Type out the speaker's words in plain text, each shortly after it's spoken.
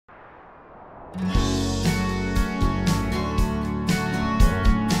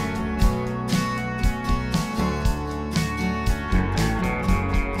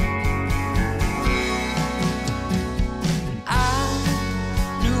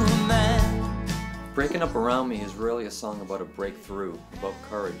Breaking Up Around Me is really a song about a breakthrough, about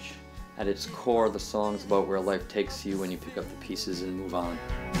courage. At its core, the song's about where life takes you when you pick up the pieces and move on.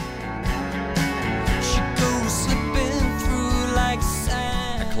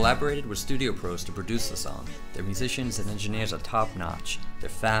 I collaborated with StudioPros to produce the song. Their musicians and engineers are top-notch. They're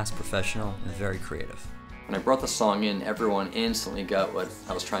fast, professional, and very creative. When I brought the song in, everyone instantly got what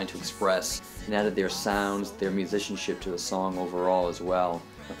I was trying to express and added their sounds, their musicianship to the song overall as well.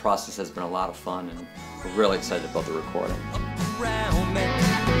 The process has been a lot of fun, and we're really excited about the recording. Up around me.